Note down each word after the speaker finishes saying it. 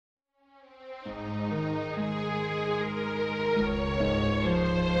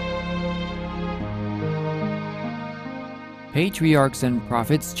Patriarchs and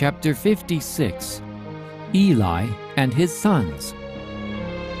Prophets, chapter 56. Eli and his sons.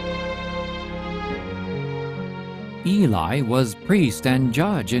 Eli was priest and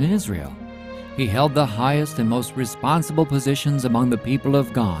judge in Israel. He held the highest and most responsible positions among the people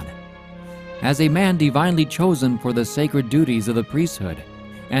of God. As a man divinely chosen for the sacred duties of the priesthood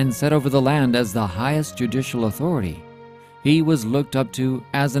and set over the land as the highest judicial authority, he was looked up to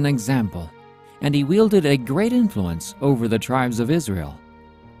as an example, and he wielded a great influence over the tribes of Israel.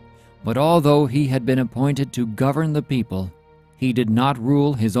 But although he had been appointed to govern the people, he did not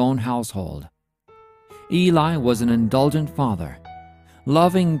rule his own household. Eli was an indulgent father.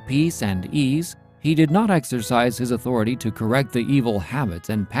 Loving peace and ease, he did not exercise his authority to correct the evil habits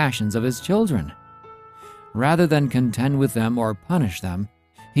and passions of his children. Rather than contend with them or punish them,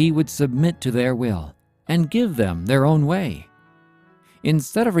 he would submit to their will and give them their own way.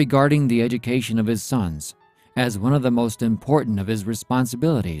 Instead of regarding the education of his sons as one of the most important of his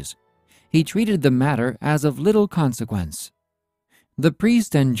responsibilities, he treated the matter as of little consequence. The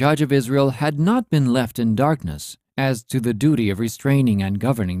priest and judge of Israel had not been left in darkness as to the duty of restraining and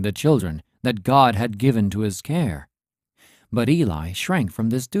governing the children that God had given to his care. But Eli shrank from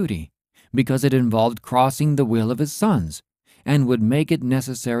this duty because it involved crossing the will of his sons and would make it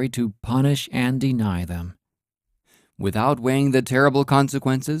necessary to punish and deny them. Without weighing the terrible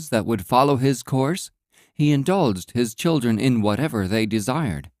consequences that would follow his course, he indulged his children in whatever they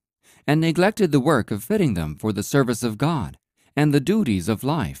desired, and neglected the work of fitting them for the service of God and the duties of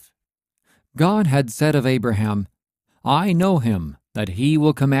life. God had said of Abraham, "I know him, that he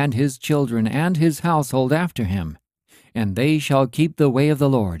will command his children and his household after him, and they shall keep the way of the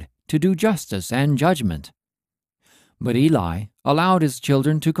Lord, to do justice and judgment." But Eli allowed his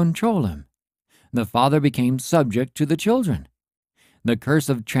children to control him. The father became subject to the children. The curse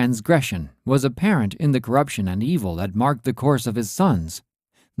of transgression was apparent in the corruption and evil that marked the course of his sons.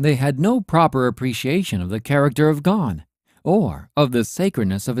 They had no proper appreciation of the character of God or of the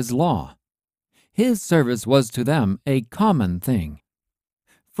sacredness of his law. His service was to them a common thing.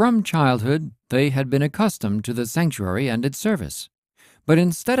 From childhood, they had been accustomed to the sanctuary and its service, but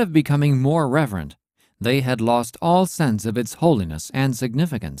instead of becoming more reverent, they had lost all sense of its holiness and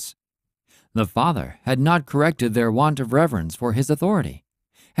significance. The father had not corrected their want of reverence for his authority,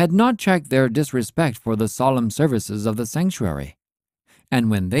 had not checked their disrespect for the solemn services of the sanctuary, and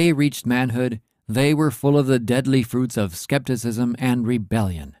when they reached manhood, they were full of the deadly fruits of skepticism and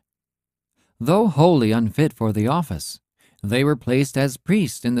rebellion. Though wholly unfit for the office, they were placed as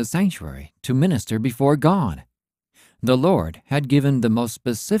priests in the sanctuary to minister before God. The Lord had given the most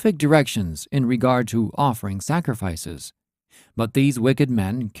specific directions in regard to offering sacrifices, but these wicked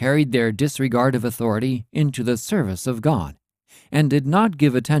men carried their disregard of authority into the service of God, and did not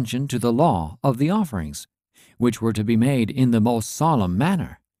give attention to the law of the offerings, which were to be made in the most solemn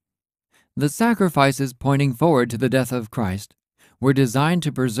manner. The sacrifices pointing forward to the death of Christ were designed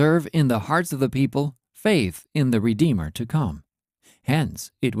to preserve in the hearts of the people faith in the Redeemer to come. Hence,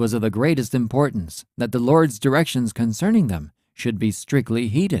 it was of the greatest importance that the Lord's directions concerning them should be strictly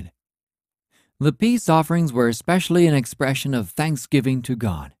heeded. The peace offerings were especially an expression of thanksgiving to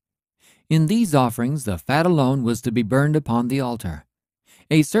God. In these offerings, the fat alone was to be burned upon the altar.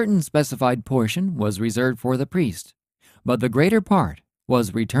 A certain specified portion was reserved for the priest, but the greater part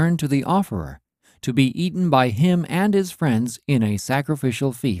was returned to the offerer, to be eaten by him and his friends in a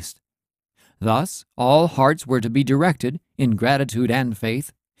sacrificial feast. Thus, all hearts were to be directed, in gratitude and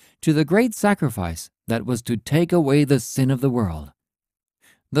faith, to the great sacrifice that was to take away the sin of the world.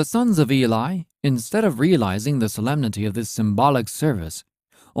 The sons of Eli, instead of realizing the solemnity of this symbolic service,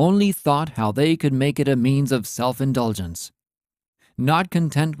 only thought how they could make it a means of self-indulgence. Not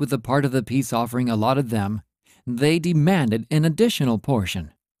content with the part of the peace offering allotted them, they demanded an additional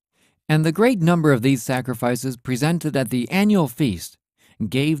portion. And the great number of these sacrifices presented at the annual feast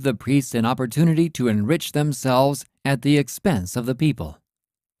gave the priests an opportunity to enrich themselves at the expense of the people.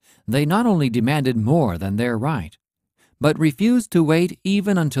 They not only demanded more than their right, but refused to wait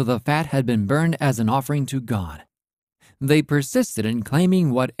even until the fat had been burned as an offering to God. They persisted in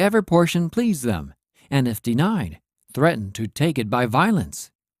claiming whatever portion pleased them, and if denied, threatened to take it by violence.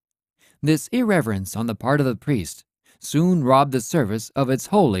 This irreverence on the part of the priest soon robbed the service of its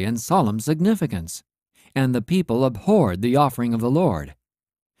holy and solemn significance, and the people abhorred the offering of the Lord.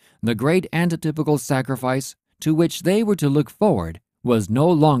 The great antitypical sacrifice to which they were to look forward was no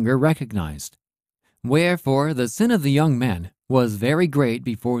longer recognized. Wherefore the sin of the young men was very great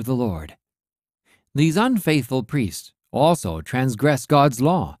before the Lord. These unfaithful priests also transgressed God's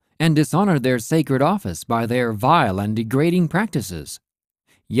law and dishonored their sacred office by their vile and degrading practices.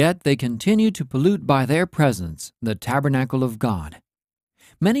 Yet they continued to pollute by their presence the tabernacle of God.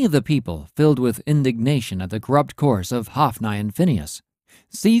 Many of the people, filled with indignation at the corrupt course of Hophni and Phinehas,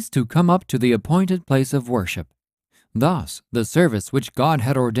 ceased to come up to the appointed place of worship. Thus, the service which God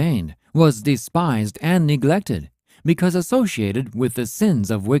had ordained was despised and neglected, because associated with the sins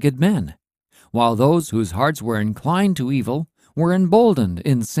of wicked men, while those whose hearts were inclined to evil were emboldened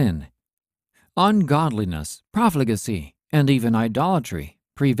in sin. Ungodliness, profligacy, and even idolatry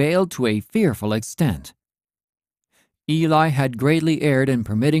prevailed to a fearful extent. Eli had greatly erred in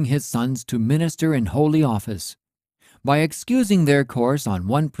permitting his sons to minister in holy office. By excusing their course on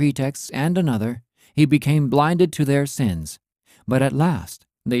one pretext and another, he became blinded to their sins. But at last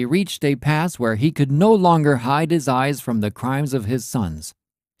they reached a pass where he could no longer hide his eyes from the crimes of his sons.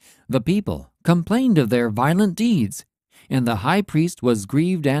 The people complained of their violent deeds, and the high priest was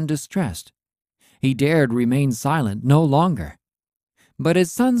grieved and distressed. He dared remain silent no longer. But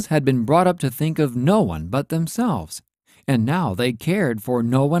his sons had been brought up to think of no one but themselves, and now they cared for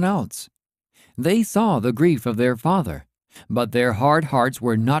no one else. They saw the grief of their father, but their hard hearts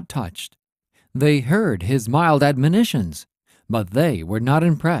were not touched. They heard his mild admonitions, but they were not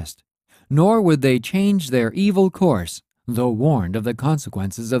impressed, nor would they change their evil course, though warned of the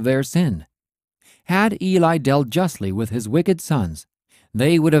consequences of their sin. Had Eli dealt justly with his wicked sons,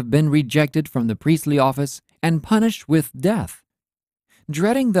 they would have been rejected from the priestly office and punished with death.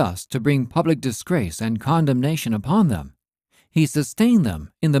 Dreading thus to bring public disgrace and condemnation upon them, he sustained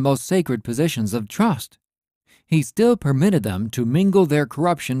them in the most sacred positions of trust. He still permitted them to mingle their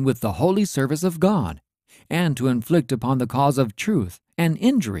corruption with the holy service of God, and to inflict upon the cause of truth an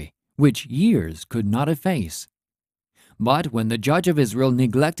injury which years could not efface. But when the judge of Israel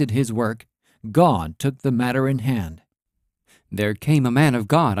neglected his work, God took the matter in hand. There came a man of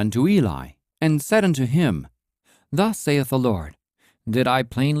God unto Eli, and said unto him, Thus saith the Lord, Did I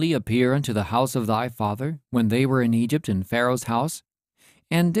plainly appear unto the house of thy father, when they were in Egypt in Pharaoh's house?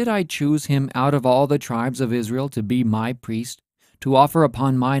 And did I choose him out of all the tribes of Israel to be my priest, to offer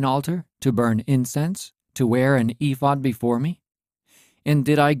upon mine altar, to burn incense, to wear an ephod before me? And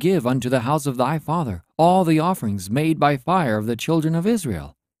did I give unto the house of thy father all the offerings made by fire of the children of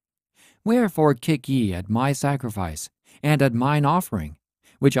Israel? Wherefore kick ye at my sacrifice, and at mine offering,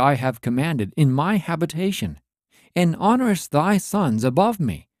 which I have commanded in my habitation, and honorest thy sons above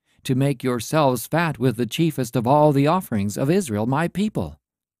me, to make yourselves fat with the chiefest of all the offerings of Israel my people?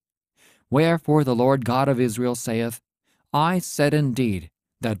 Wherefore the Lord God of Israel saith, I said indeed,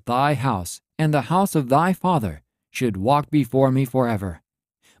 that thy house and the house of thy father should walk before me forever.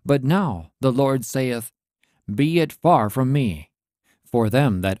 But now the Lord saith, Be it far from me. For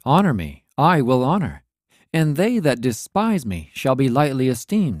them that honor me I will honor, and they that despise me shall be lightly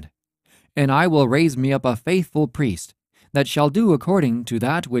esteemed. And I will raise me up a faithful priest, that shall do according to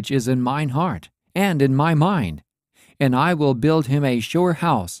that which is in mine heart and in my mind. And I will build him a sure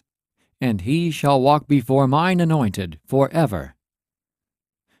house, and he shall walk before mine anointed forever.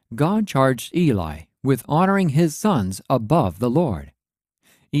 God charged Eli with honoring his sons above the Lord.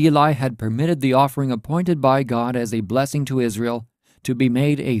 Eli had permitted the offering appointed by God as a blessing to Israel to be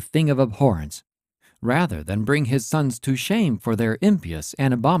made a thing of abhorrence, rather than bring his sons to shame for their impious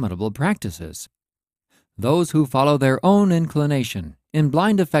and abominable practices. Those who follow their own inclination in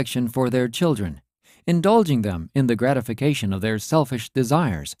blind affection for their children, indulging them in the gratification of their selfish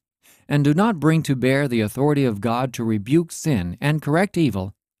desires, and do not bring to bear the authority of God to rebuke sin and correct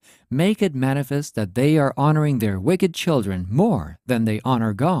evil, make it manifest that they are honoring their wicked children more than they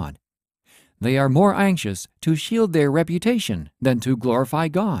honor God. They are more anxious to shield their reputation than to glorify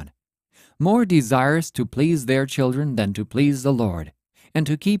God, more desirous to please their children than to please the Lord, and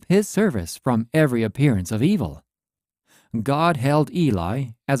to keep his service from every appearance of evil. God held Eli,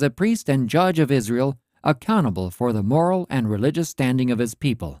 as a priest and judge of Israel, accountable for the moral and religious standing of his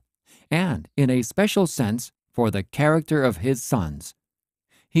people, and, in a special sense, for the character of his sons.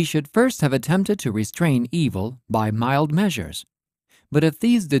 He should first have attempted to restrain evil by mild measures. But if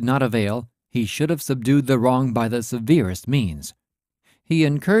these did not avail, he should have subdued the wrong by the severest means. He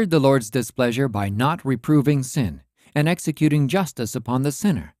incurred the Lord's displeasure by not reproving sin and executing justice upon the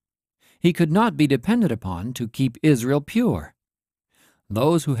sinner. He could not be depended upon to keep Israel pure.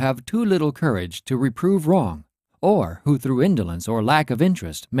 Those who have too little courage to reprove wrong, or who through indolence or lack of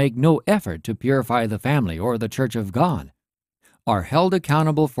interest make no effort to purify the family or the church of God, are held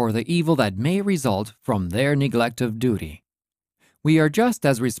accountable for the evil that may result from their neglect of duty. We are just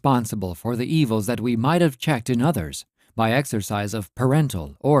as responsible for the evils that we might have checked in others by exercise of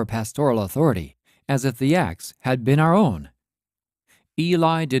parental or pastoral authority as if the acts had been our own.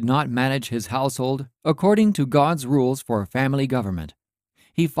 Eli did not manage his household according to God's rules for family government.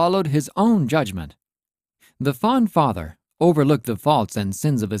 He followed his own judgment. The fond father overlooked the faults and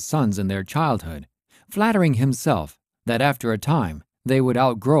sins of his sons in their childhood, flattering himself that after a time they would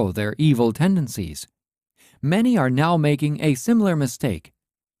outgrow their evil tendencies. Many are now making a similar mistake.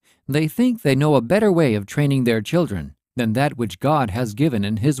 They think they know a better way of training their children than that which God has given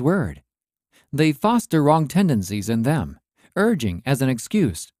in His Word. They foster wrong tendencies in them, urging as an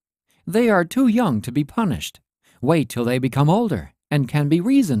excuse, "They are too young to be punished. Wait till they become older and can be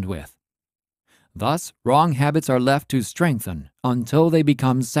reasoned with." Thus, wrong habits are left to strengthen until they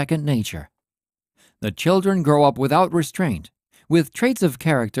become second nature. The children grow up without restraint, with traits of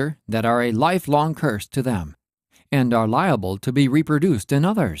character that are a lifelong curse to them, and are liable to be reproduced in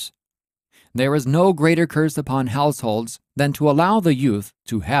others. There is no greater curse upon households than to allow the youth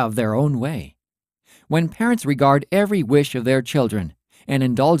to have their own way. When parents regard every wish of their children and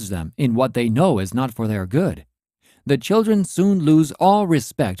indulge them in what they know is not for their good, the children soon lose all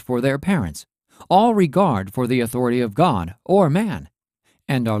respect for their parents, all regard for the authority of God or man,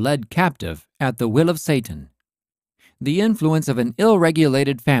 and are led captive at the will of Satan. The influence of an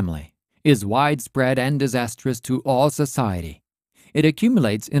ill-regulated family is widespread and disastrous to all society. It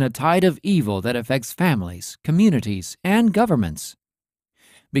accumulates in a tide of evil that affects families, communities, and governments.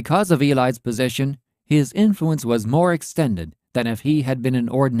 Because of Eli's position, his influence was more extended than if he had been an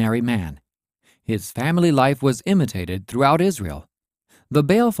ordinary man. His family life was imitated throughout Israel. The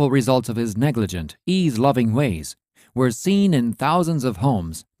baleful results of his negligent, ease-loving ways were seen in thousands of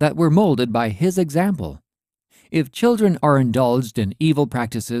homes that were molded by his example. If children are indulged in evil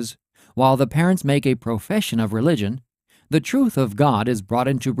practices, while the parents make a profession of religion, the truth of God is brought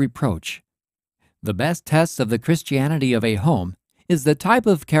into reproach. The best test of the Christianity of a home is the type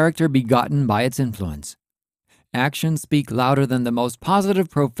of character begotten by its influence. Actions speak louder than the most positive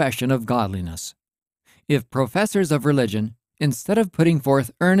profession of godliness. If professors of religion, instead of putting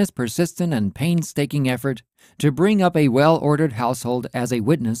forth earnest, persistent, and painstaking effort to bring up a well-ordered household as a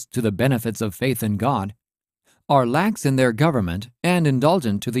witness to the benefits of faith in God, are lax in their government and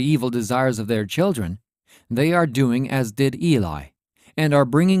indulgent to the evil desires of their children, they are doing as did Eli, and are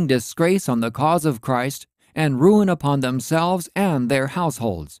bringing disgrace on the cause of Christ and ruin upon themselves and their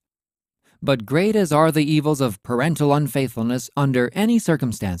households. But great as are the evils of parental unfaithfulness under any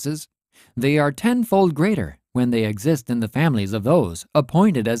circumstances, they are tenfold greater when they exist in the families of those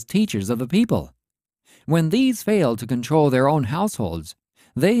appointed as teachers of the people. When these fail to control their own households,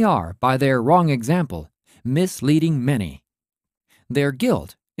 they are, by their wrong example, misleading many. Their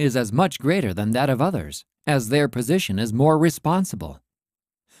guilt is as much greater than that of others, as their position is more responsible.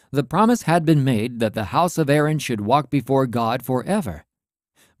 The promise had been made that the house of Aaron should walk before God forever.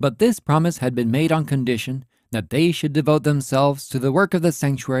 But this promise had been made on condition that they should devote themselves to the work of the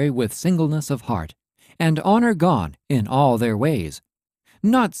sanctuary with singleness of heart, and honor God in all their ways,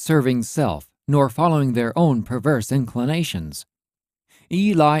 not serving self, nor following their own perverse inclinations.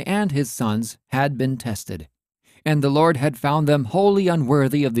 Eli and his sons had been tested, and the Lord had found them wholly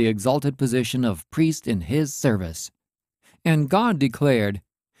unworthy of the exalted position of priest in His service. And God declared,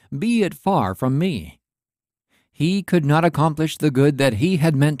 "Be it far from me." He could not accomplish the good that He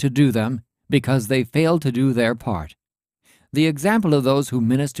had meant to do them because they failed to do their part. The example of those who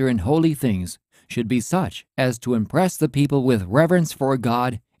minister in holy things should be such as to impress the people with reverence for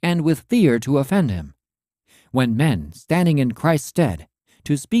God and with fear to offend Him. When men, standing in Christ's stead,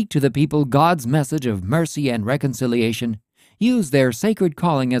 to speak to the people God's message of mercy and reconciliation, use their sacred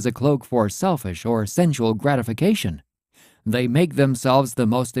calling as a cloak for selfish or sensual gratification, they make themselves the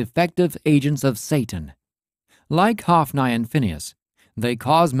most effective agents of Satan. Like Hophni and Phinehas, they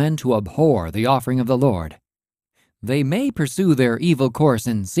cause men to abhor the offering of the Lord. They may pursue their evil course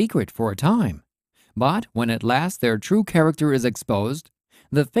in secret for a time, but when at last their true character is exposed,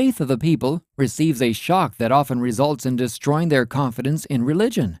 the faith of the people receives a shock that often results in destroying their confidence in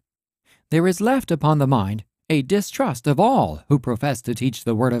religion. There is left upon the mind a distrust of all who profess to teach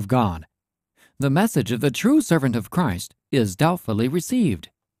the Word of God. The message of the true servant of Christ is doubtfully received.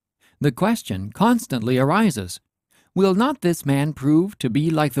 The question constantly arises, will not this man prove to be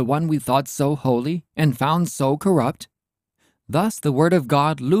like the one we thought so holy and found so corrupt? Thus the Word of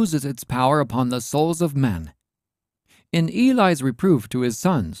God loses its power upon the souls of men. In Eli's reproof to his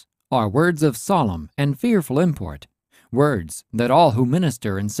sons are words of solemn and fearful import, words that all who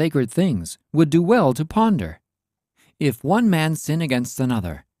minister in sacred things would do well to ponder. If one man sin against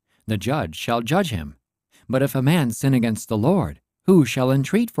another, the judge shall judge him. But if a man sin against the Lord, who shall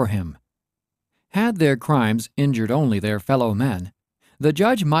entreat for him? Had their crimes injured only their fellow men, the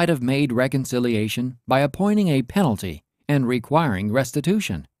judge might have made reconciliation by appointing a penalty and requiring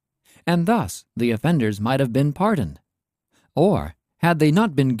restitution, and thus the offenders might have been pardoned. Or, had they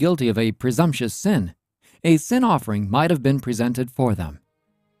not been guilty of a presumptuous sin, a sin offering might have been presented for them.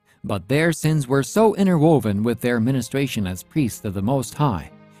 But their sins were so interwoven with their ministration as priests of the Most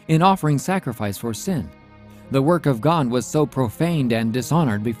High, in offering sacrifice for sin, the work of God was so profaned and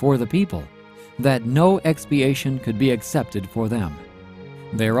dishonored before the people, that no expiation could be accepted for them.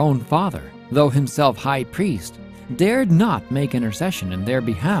 Their own father, though himself high priest, dared not make intercession in their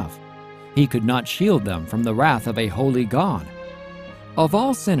behalf. He could not shield them from the wrath of a holy God. Of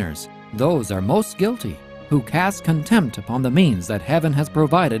all sinners, those are most guilty who cast contempt upon the means that heaven has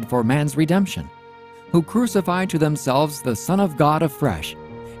provided for man's redemption, who crucify to themselves the Son of God afresh,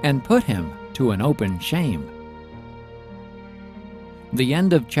 and put him to an open shame. The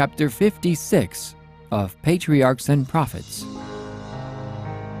end of chapter 56 of Patriarchs and Prophets.